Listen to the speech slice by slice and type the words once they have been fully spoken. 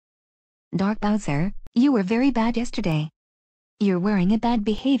Dark Bowser, you were very bad yesterday. You're wearing a bad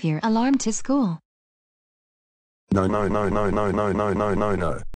behavior alarm to school. No, no, no, no, no, no, no, no, no,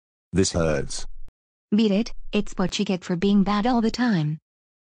 no. This hurts. Beat it, it's what you get for being bad all the time.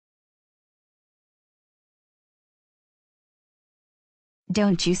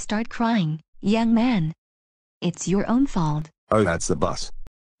 Don't you start crying, young man. It's your own fault. Oh, that's the bus.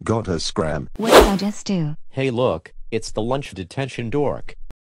 Got her scram. What did I just do? Hey look, it's the lunch detention dork.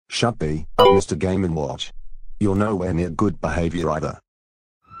 Shut the up, Mr. Game & Watch. You're nowhere near good behavior either.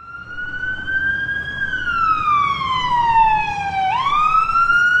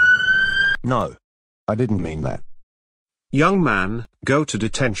 No. I didn't mean that. Young man, go to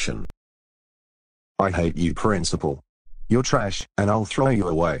detention. I hate you, principal. You're trash, and I'll throw you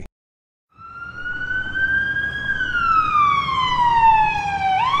away.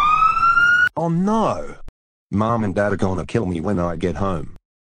 Oh no! Mom and Dad are gonna kill me when I get home.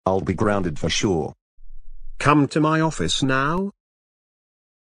 I'll be grounded for sure. Come to my office now.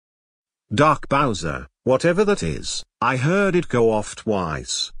 Dark Bowser, whatever that is, I heard it go off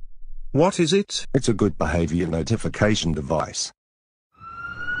twice. What is it? It's a good behavior notification device.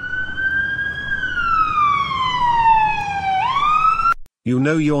 You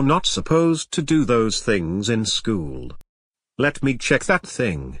know you're not supposed to do those things in school. Let me check that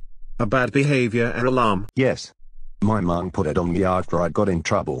thing. A bad behavior alarm. Yes. My mom put it on me after I got in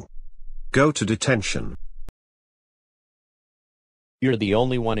trouble. Go to detention. You're the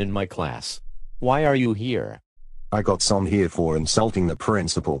only one in my class. Why are you here? I got some here for insulting the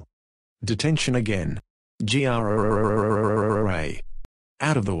principal. Detention again. GRA.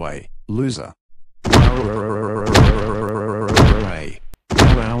 Out of the way, loser.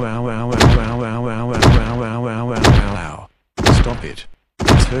 Stop it.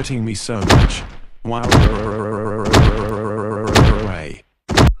 It's hurting me so much.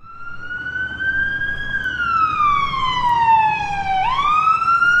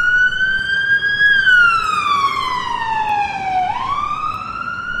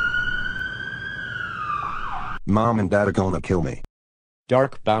 Mom and Dad are gonna kill me.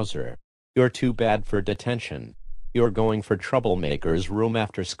 Dark Bowser, you're too bad for detention. You're going for Troublemaker's room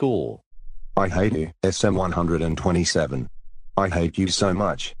after school. I hate you, SM-127. I hate you so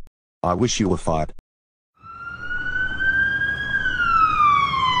much. I wish you were fired.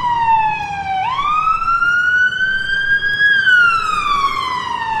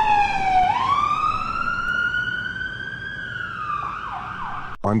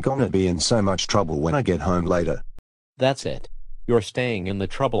 I'm gonna be in so much trouble when I get home later. That's it. You're staying in the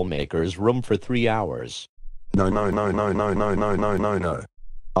Troublemaker's room for 3 hours. No, no, no, no, no, no, no, no, no, no.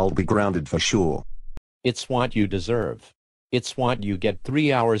 I'll be grounded for sure. It's what you deserve. It's what you get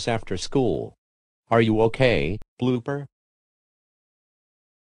 3 hours after school. Are you okay, Blooper?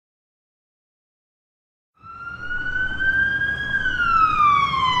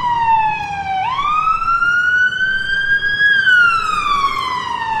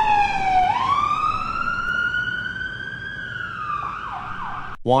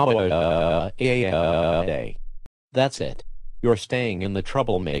 That's it. You're staying in the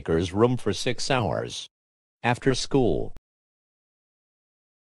Troublemaker's room for 6 hours. After school.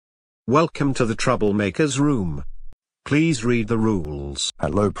 Welcome to the Troublemaker's room. Please read the rules.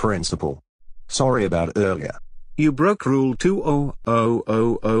 Hello, principal. Sorry about earlier. You broke rule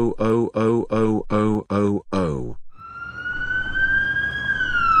 2000000000.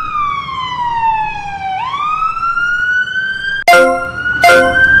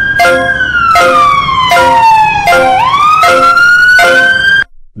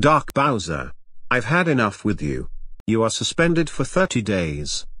 Dark Bowser, I've had enough with you. You are suspended for 30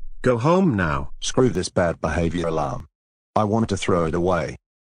 days. Go home now. Screw this bad behavior alarm. I want to throw it away.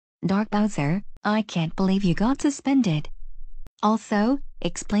 Dark Bowser, I can't believe you got suspended. Also,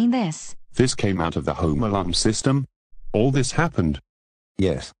 explain this. This came out of the home alarm system? All this happened?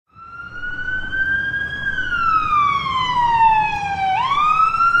 Yes.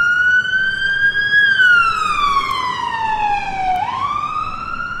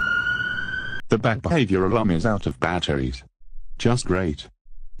 The bad behavior alarm is out of batteries. Just great.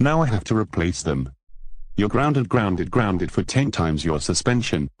 Now I have to replace them. You're grounded for 10 times your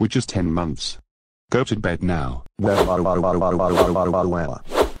suspension, which is 10 months. Go to bed now. Well.